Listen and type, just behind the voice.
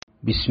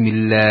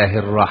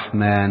বিসমিল্লাহির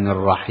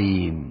রহমানির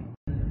রহিম।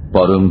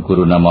 পরম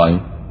করুণাময়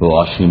ও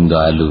অসীম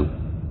দয়ালু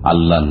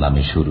আল্লাহর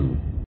নামে শুরু।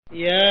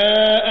 ইয়া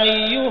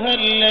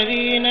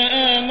আইয়ুহাল্লাযীনা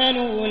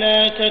আমানু লা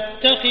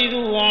তাত্তাখিযু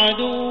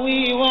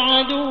আদুওয়ি ওয়া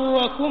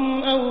আদুওয়াকুম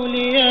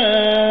আওলিয়া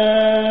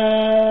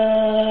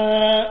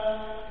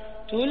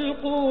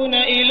তুলকুনা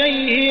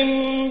ইলাইহিম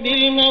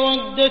বিল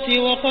মাওয়াদ্দাতি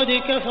ওয়া ক্বাদ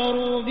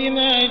কাফারু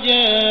বিমা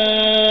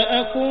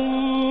জাআকুম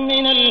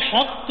মিনাল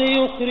হক্ক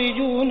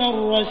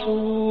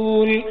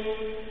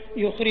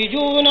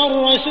يخرجون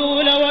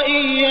الرسول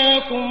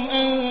وإياكم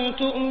أن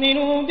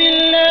تؤمنوا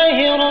بالله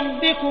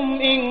ربكم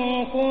إن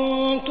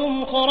كنتم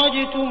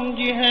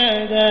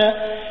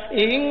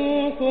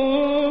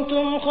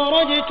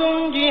خرجتم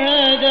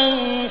جهادا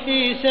في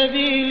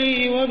سبيلي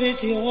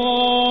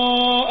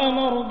وابتغاء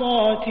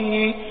مرضاتي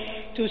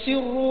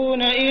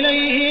تسرون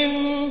إليهم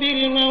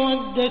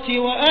بالمودة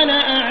وأنا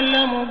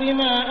أعلم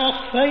بما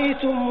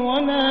أخفيتم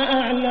وما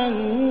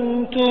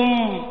أعلنتم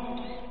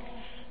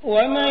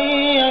ومن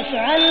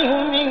يفعله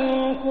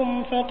منكم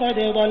فقد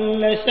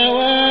ضل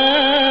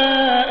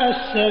سواء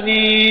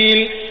السبيل।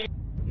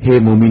 হে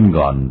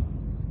মুমিনগণ,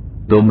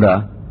 তোমরা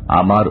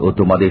আমার ও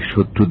তোমাদের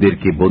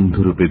শত্রুদেরকে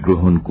বন্ধুরূপে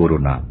গ্রহণ করো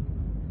না।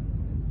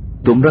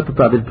 তোমরা তো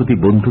তাদের প্রতি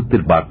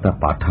বন্ধুত্বের বার্তা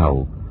পাঠাও,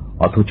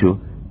 অথচ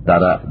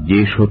তারা যে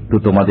সত্য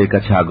তোমাদের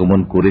কাছে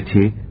আগমন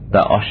করেছে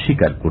তা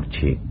অস্বীকার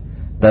করছে।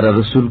 তারা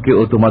রসুলকে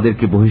ও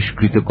তোমাদেরকে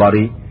বহিষ্কৃত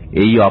করে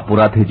এই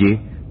অপরাধে যে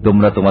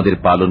তোমরা তোমাদের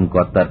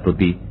পালনকর্তার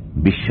প্রতি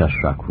বিশ্বাস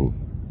রাখো।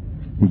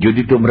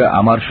 যদি তোমরা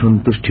আমার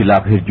সন্তুষ্টি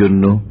লাভের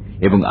জন্য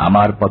এবং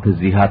আমার পথে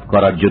জিহাদ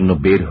করার জন্য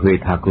বের হয়ে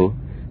থাকো,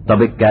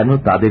 তবে কেন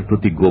তাদের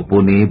প্রতি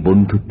গোপনে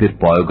বন্ধুত্বের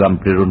পয়গাম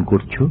প্রেরণ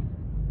করছো?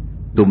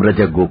 তোমরা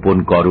যা গোপন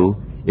করো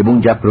এবং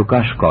যা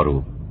প্রকাশ করো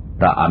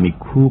তা আমি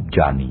খুব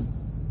জানি।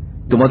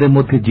 তোমাদের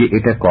মধ্যে যে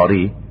এটা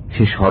করে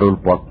সে সরল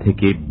পথ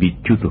থেকে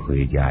বিচ্যুত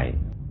হয়ে যায়।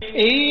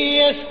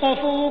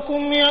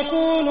 يثقفوكم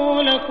يكونوا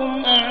لكم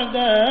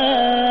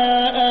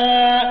أعداء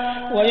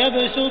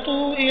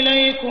ويبسطوا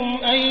إليكم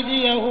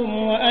أيديهم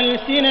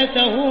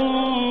وألسنتهم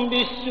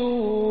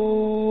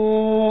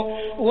بالسوء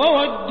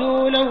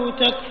وودوا لو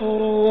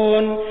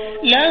تكفرون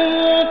لن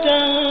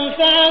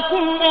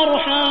تنفعكم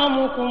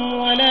أرحامكم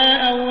ولا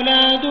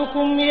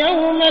أولادكم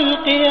يوم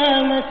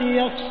القيامة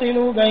يفصل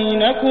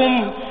بينكم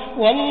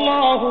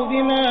والله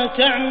بما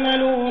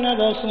تعملون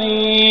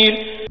بصير।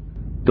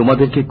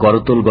 তোমাদেরকে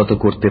করতলগত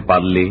করতে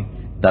পারলে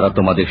তারা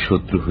তোমাদের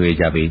শত্রু হয়ে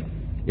যাবে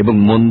এবং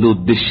মন্দ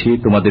উদ্দেশ্যে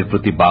তোমাদের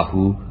প্রতি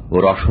বাহু ও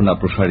রসনা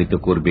প্রসারিত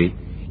করবে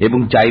এবং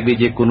চাইবে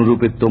যে কোন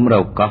রূপে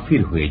তোমরাও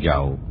কাফির হয়ে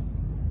যাও।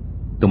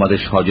 তোমাদের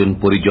স্বজন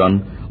পরিজন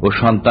ও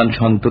সন্তান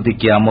সন্ততি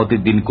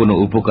কিয়ামতের দিন কোনো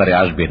উপকারে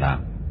আসবে না।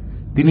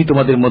 তিনি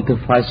তোমাদের মধ্যে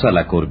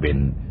ফয়সালা করবেন।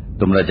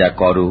 তোমরা যা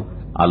করো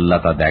আল্লাহ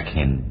তা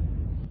দেখেন।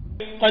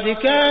 قد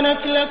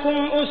كانت لكم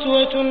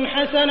أسوة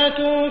حسنة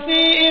في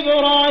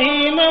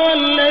إبراهيم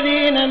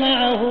والذين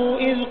معه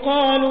إذ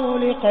قالوا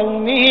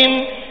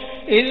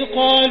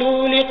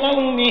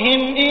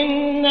لقومهم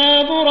إنا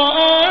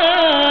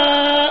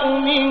براء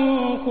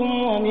منكم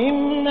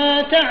ومما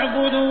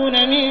تعبدون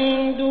من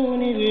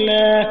دون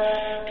الله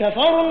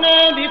كفرنا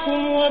بكم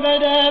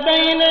وبدا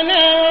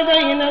بيننا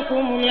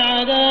وبينكم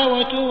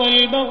العداوة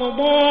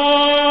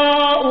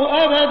والبغضاء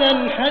أبدا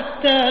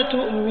حتى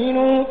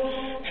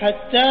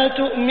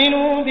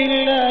تؤمنوا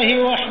بالله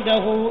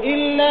وحده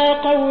إلا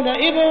قول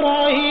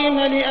إبراهيم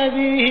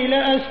لأبيه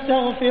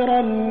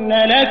لأستغفرن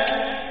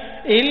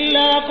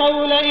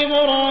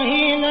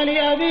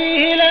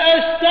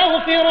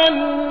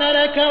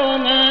لك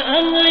وما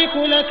أملك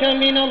لك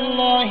من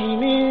الله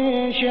من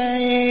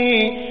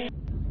شيء।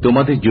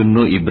 তোমাদের জন্য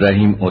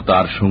ইব্রাহিম ও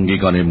তার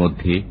সঙ্গীগণের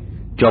মধ্যে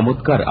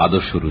চমৎকার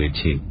আদর্শ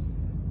রয়েছে।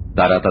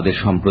 তারা তাদের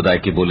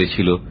সম্প্রদায়কে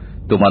বলেছিল,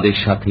 তোমাদের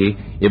সাথে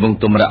এবং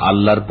তোমরা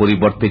আল্লাহর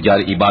পরিবর্তে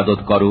যার ইবাদত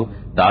করো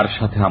তার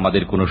সাথে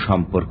আমাদের কোনো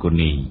সম্পর্ক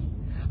নেই।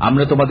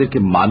 আমরা তোমাদেরকে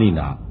মানি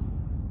না।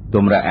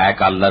 তোমরা এক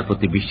আল্লাহর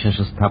প্রতি বিশ্বাস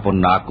স্থাপন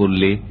না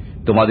করলে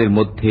তোমাদের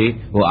মধ্যে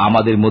ও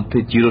আমাদের মধ্যে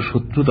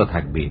চিরশত্রুতা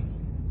থাকবে।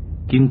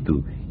 কিন্তু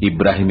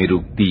ইব্রাহিমের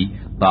উক্তি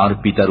তাঁর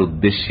পিতার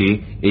উদ্দেশ্যে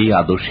এই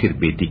আদর্শের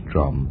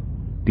ব্যতিক্রম।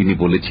 তিনি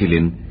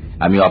বলেছিলেন,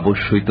 আমি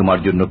অবশ্যই তোমার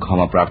জন্য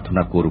ক্ষমা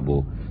প্রার্থনা করব।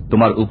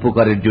 তোমার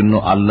উপকারের জন্য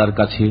আল্লাহর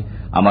কাছে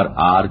আমার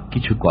আর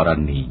কিছু করার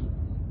নেই।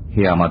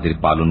 হে আমাদের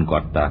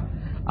পালনকর্তা,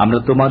 আমরা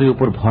তোমারই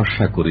উপর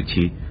ভরসা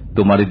করেছি,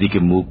 তোমারই দিকে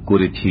মুখ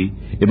করেছি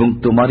এবং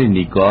তোমারই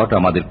নিকট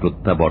আমাদের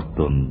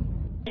প্রত্যাবর্তন।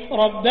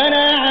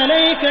 ربنا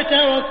عليك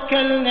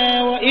توكلنا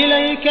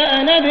وإليك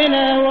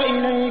أنبنا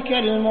وإليك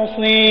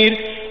المصير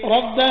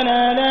ربنا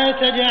لا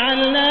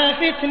تجعلنا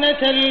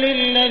فتنة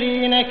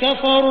للذين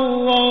كفروا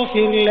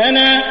واغفر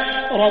لنا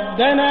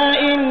ربنا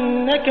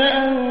إنك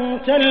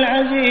أنت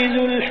العزيز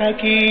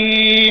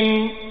الحكيم।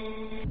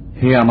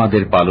 হে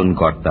আমাদের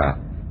পালনকর্তা,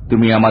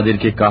 তুমি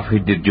আমাদেরকে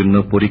কাফিরদের জন্য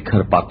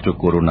পরীক্ষার পাত্র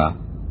করো না।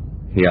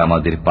 হে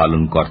আমাদের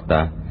পালনকর্তা,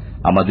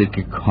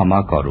 আমাদেরকে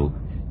ক্ষমা করো,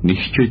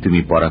 নিশ্চয় তুমি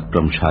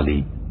পরাক্রমশালী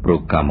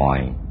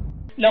প্রজ্ঞাময়।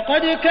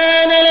 لقد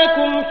كان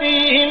لكم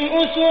فيهم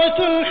أسوة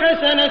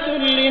حسنة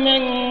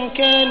لمن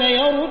كان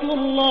يرجو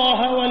الله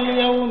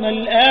واليوم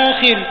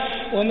الآخر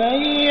ومن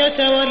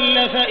يتول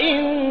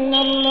فإن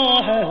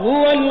الله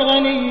هو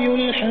الغني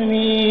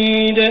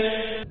الحميد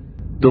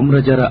তোমরা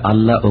যারা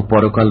আল্লাহ ও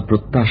পরকাল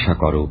প্রত্যাশা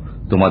করো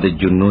তোমাদের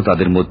জন্য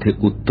তাদের মধ্যে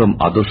উত্তম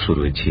আদর্শ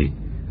রয়েছে,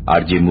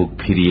 আর যে মুখ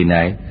ফিরিয়ে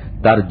নেয়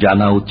তার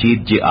জানা উচিত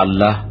যে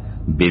আল্লাহ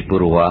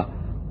বেপরোয়া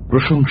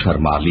প্রশংসার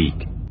মালিক।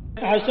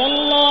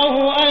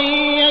 আসাল্লাহু আন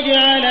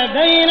ইয়াজআলা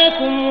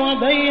বাইনাকুম ওয়া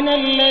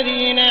বাইনাল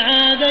লাযীনা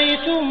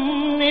আদাইতুম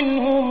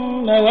মিনহুম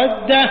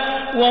মাওয়াদ্দাহ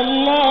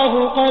ওয়াল্লাহু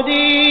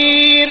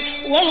কাদির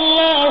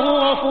ওয়াল্লাহু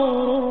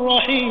গফুরুর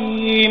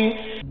রহিম।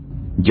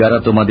 যারা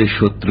তোমাদের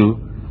শত্রু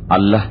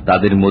আল্লাহ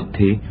তাদের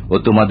মধ্যে ও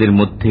তোমাদের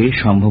মধ্যে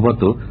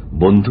সম্ভবত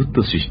বন্ধুত্ব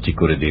সৃষ্টি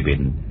করে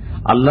দেবেন।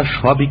 আল্লাহ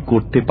সবই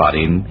করতে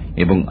পারেন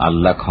এবং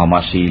আল্লাহ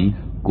ক্ষমাশীল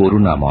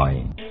করুণাময়।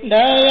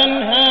 লা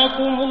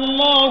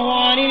ইয়ানহাকুমুল্লাহু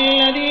আনিল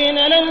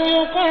লাযীনা লাম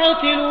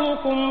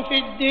ইউকাতিলুকুম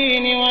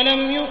ফিদ-দীন ওয়া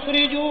লাম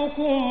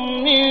ইউখরিজুকুম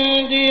মিন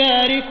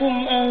দিয়ারিকুম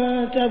আন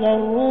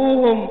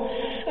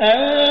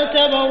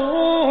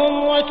তাবাররুহুম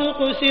ওয়া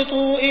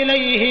তুকসিতু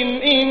ইলাইহিম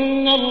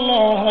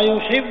ইন্নাল্লাহা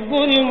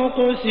ইউহিব্বুল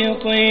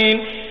মুকসিতিন।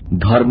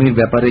 ধর্মের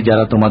ব্যাপারে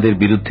যারা তোমাদের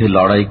বিরুদ্ধে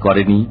লড়াই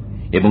করেনি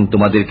এবং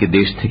তোমাদেরকে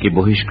দেশ থেকে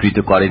বহিষ্কৃত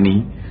করেনি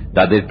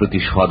তাদের প্রতি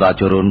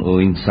সদাচরণ ও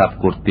ইনসাফ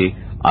করতে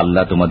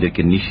আল্লাহ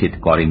তোমাদেরকে নিষেধ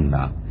করেন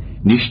না।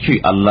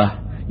 নিশ্চয়ই আল্লাহ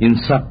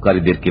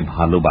ইনসাফকারীদেরকে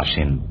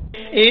ভালোবাসেন।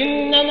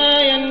 ইন্নামা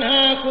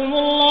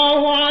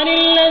ইয়ানহাকুমুল্লাহু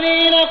আনিল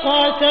লাযীনা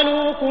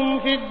কাতালুকুম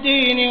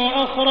ফিদ-দীন ওয়া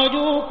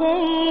আখরাজুকুম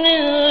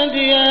মিন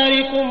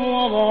দিয়ারিকুম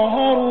ওয়া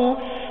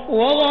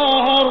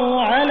যাহারু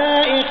আলা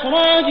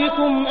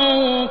ইখরাজিকুম আন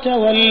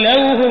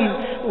তাওয়াল্লাউহুম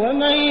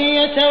ومن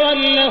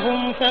يتولهم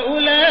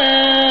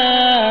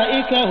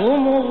فأولئك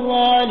هم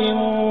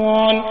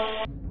الظالمون।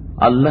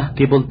 আল্লাহ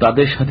কেবল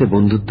তাদের সাথে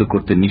বন্ধুত্ব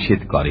করতে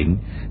নিষেধ করেন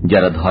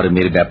যারা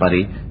ধর্মের ব্যাপারে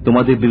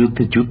তোমাদের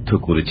বিরুদ্ধে যুদ্ধ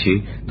করেছে,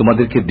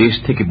 তোমাদেরকে দেশ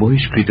থেকে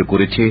বহিষ্কৃত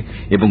করেছে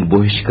এবং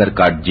বহিষ্কার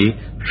কার্যে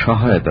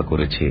সহায়তা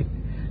করেছে।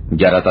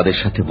 যারা তাদের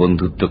সাথে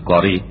বন্ধুত্ব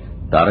করে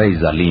তারাই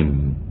জালিম।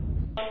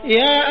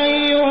 ইয়া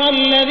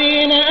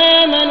আইয়ুহাল্লাযীনা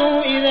আমানু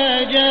ইযা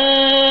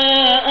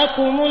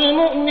জাআকুমুল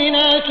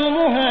মুমিনাতু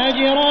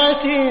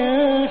মুহাজিরাতিন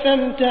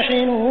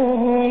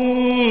ফামতাহিনুহুন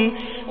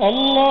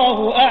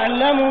আল্লাহু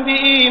আ'লামু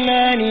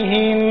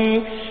বিঈমানিহিন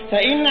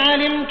ফাইন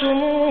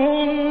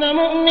আলিমতুমুহুন্না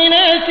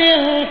মুমিনাতিন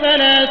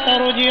ফালা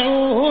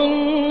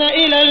তারজিউহুন্না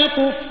ইলাল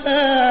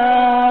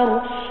কুফফার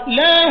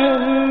লা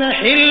হুন্না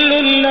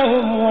হিল্লুন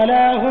লাহুম ওয়া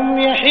লা হুম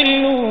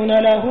ইয়াহিল্লুনা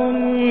লাহুন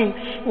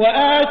ওয়া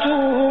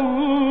আতুহুম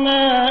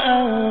মা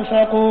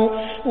আনফাকু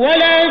ওয়া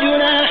লা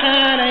জুনাহা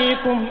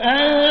আলাইকুম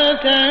আন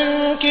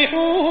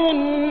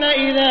তানকিহুহুন্না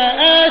ইযা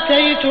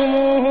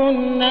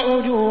আতাইতুমুহুন্না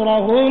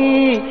উজুরাহুন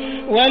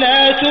ওয়া লা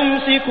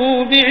তুমসিকু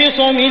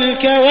বি'িসামিল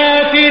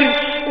কাওয়াফির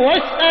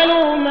ওয়াসআলু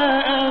মা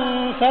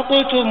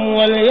আনফাকতুম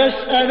ওয়াল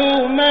ইয়াসআলু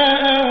মা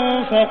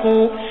আনফাকু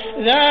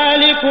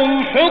যালিকুম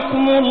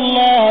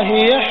হুকমুল্লাহি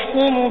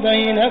ইয়াহকুমু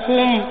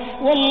বাইনাকুম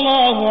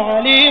ওয়াল্লাহু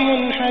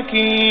আলীমুন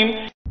হাকীম।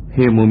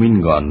 হে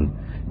মুমিনগণ,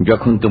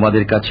 যখন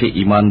তোমাদের কাছে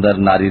ঈমানদার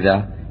নারীরা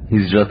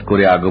হিজরত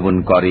করে আগমন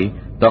করে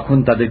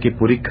তখন তাদেরকে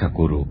পরীক্ষা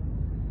করো।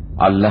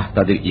 আল্লাহ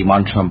তাদের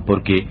ঈমান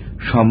সম্পর্কে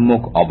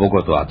সম্যক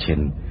অবগত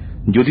আছেন।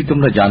 যদি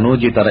তোমরা জানো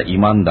যে তারা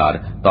ঈমানদার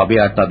তবে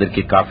আর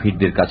তাদেরকে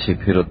কাফিরদের কাছে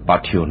ফেরত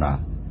পাঠিও না।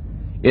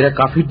 এরা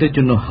কাফিরদের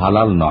জন্য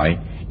হালাল নয়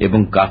এবং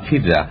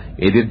কাফিররা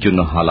এদের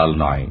জন্য হালাল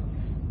নয়।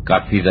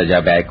 কাফিররা যা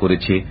ব্যয়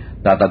করেছে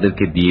তা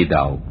তাদেরকে দিয়ে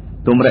দাও।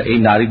 তোমরা এই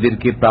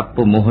নারীদেরকে প্রাপ্য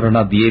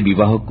মোহরানা দিয়ে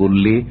বিবাহ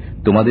করলে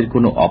তোমাদের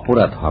কোনো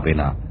অপরাধ হবে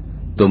না।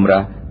 তোমরা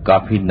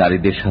কাফির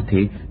নারীদের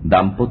সাথে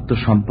দাম্পত্য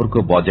সম্পর্ক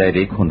বজায়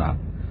রেখো না।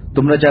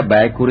 তোমরা যা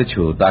ব্যয় করেছ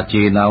তা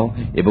চেয়ে নাও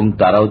এবং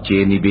তারাও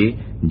চেয়ে নিবে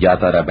যা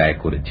তারা ব্যয়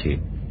করেছে।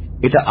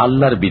 এটা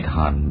আল্লাহর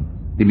বিধান,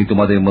 তিনি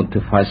তোমাদের মধ্যে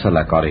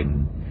ফয়সালা করেন।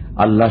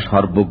 আল্লাহ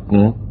সর্বজ্ঞ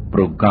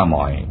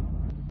প্রজ্ঞাময়।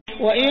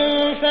 وَإِن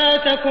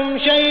فَاتَكُمْ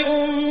شَيْءٌ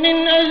مِّنْ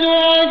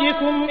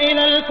أَزْوَاجِكُمْ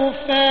إِلَى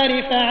الْكُفَّارِ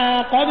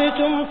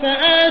فَعَاقَبْتُمْ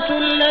فَآتُوا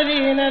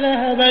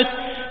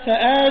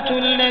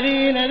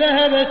الَّذِينَ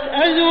ذَهَبَتْ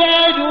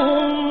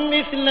أَزْوَاجُهُم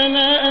مِّثْلَ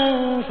مَا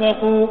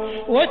أَنفَقُوا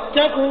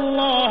وَاتَّقُوا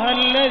اللَّهَ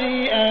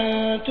الَّذِي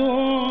أَنتُم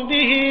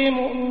بِهِ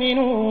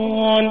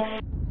مُؤْمِنُونَ।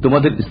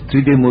 তোমাদের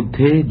স্ত্রীদের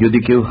মধ্যে যদি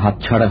কেউ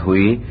হাতছাড়া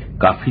হয়ে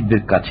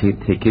কাফিরদের কাছে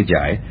থেকে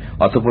যায়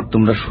অতঃপর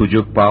তোমরা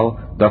সুযোগ পাও,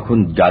 তখন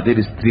যাদের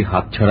স্ত্রী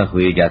হাতছাড়া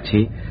হয়ে গেছে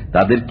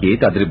তাদেরকে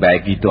তাদের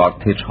ব্যয়কৃত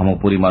অর্থের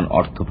সমপরিমাণ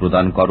অর্থ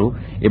প্রদান করো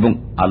এবং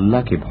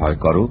আল্লাহকে ভয়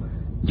করো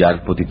যার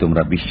প্রতি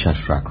তোমরা বিশ্বাস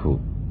রাখো।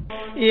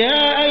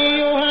 ইয়া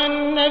আইয়ুহান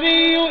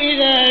নাবিয়্যু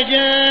ইযা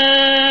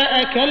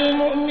জাআকাল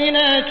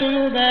মুমিনাতু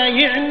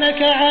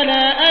ইউবাই'নাকা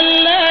আলা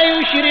আল্লা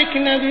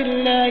ইউশরিকনা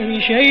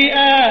বিল্লাহি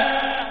শাইআ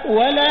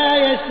ولا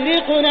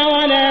يسرقن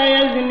ولا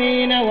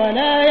يزنين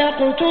ولا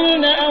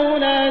يقتلن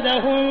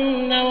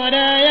أولادهن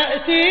ولا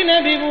يأتين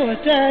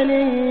ببهتان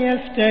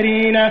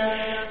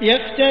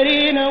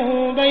يفترينه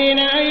بين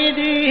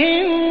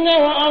أيديهن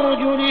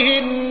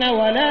وأرجلهن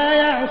ولا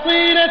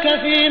يعصينك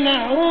في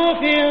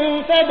معروف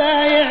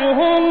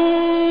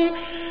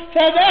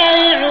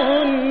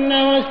فبايعهن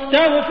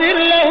واستغفر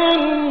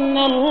لهن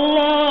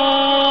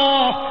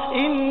الله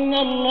إن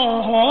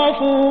الله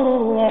غفور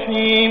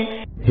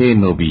হে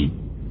নবী,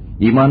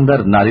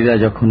 ঈমানদার নারীরা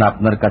যখন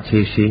আপনার কাছে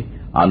এসে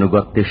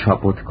আনুগত্যের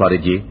শপথ করে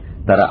যে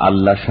তারা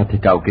আল্লাহর সাথে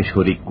কাউকে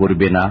শরীক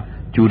করবে না,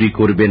 চুরি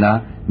করবে না,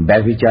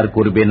 ব্যভিচার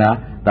করবে না,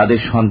 তাদের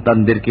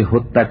সন্তানদেরকে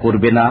হত্যা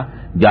করবে না,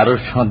 যার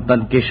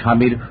সন্তানকে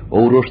স্বামীর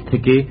ঔরস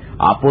থেকে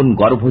আপন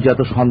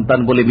গর্ভজাত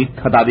সন্তান বলে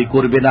মিথ্যা দাবি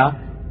করবে না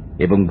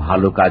এবং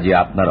ভালো কাজে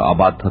আপনার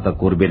অবাধ্যতা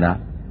করবে না,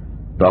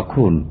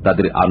 তখন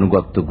তাদের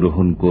আনুগত্য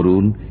গ্রহণ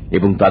করুন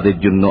এবং তাদের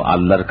জন্য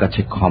আল্লাহর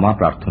কাছে ক্ষমা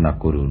প্রার্থনা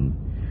করুন।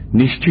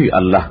 নিশ্চয়ই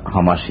আল্লাহ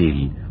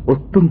ক্ষমাশীল,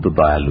 অত্যন্ত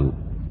দয়ালু।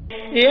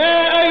 ইয়া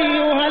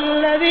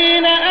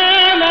আইয়ুহাল্লাযীনা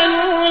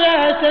আমানু লা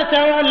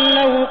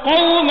তাতাওয়াল্লাউ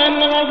কওমান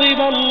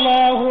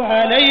গাযিবাল্লাহু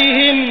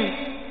আলাইহিম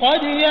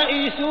قد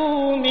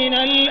يئسوا من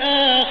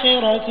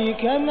الآخرة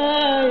كما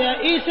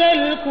يئس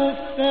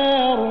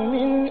الكفار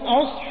من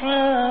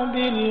أصحاب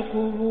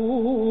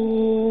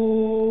القبور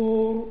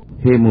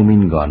হে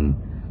মুমিনগণ,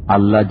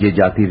 আল্লাহ যে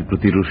জাতির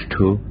প্রতি রুষ্ট,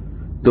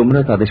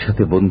 তোমরা তাদের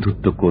সাথে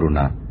বন্ধুত্ব করো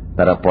না।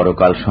 তারা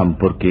পরকাল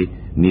সম্পর্কে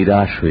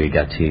নিরাশ হয়ে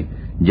গেছে,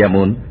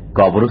 যেমন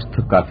কবরস্থ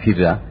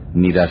কাফিররা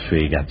নিরাশ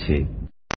হয়ে গেছে।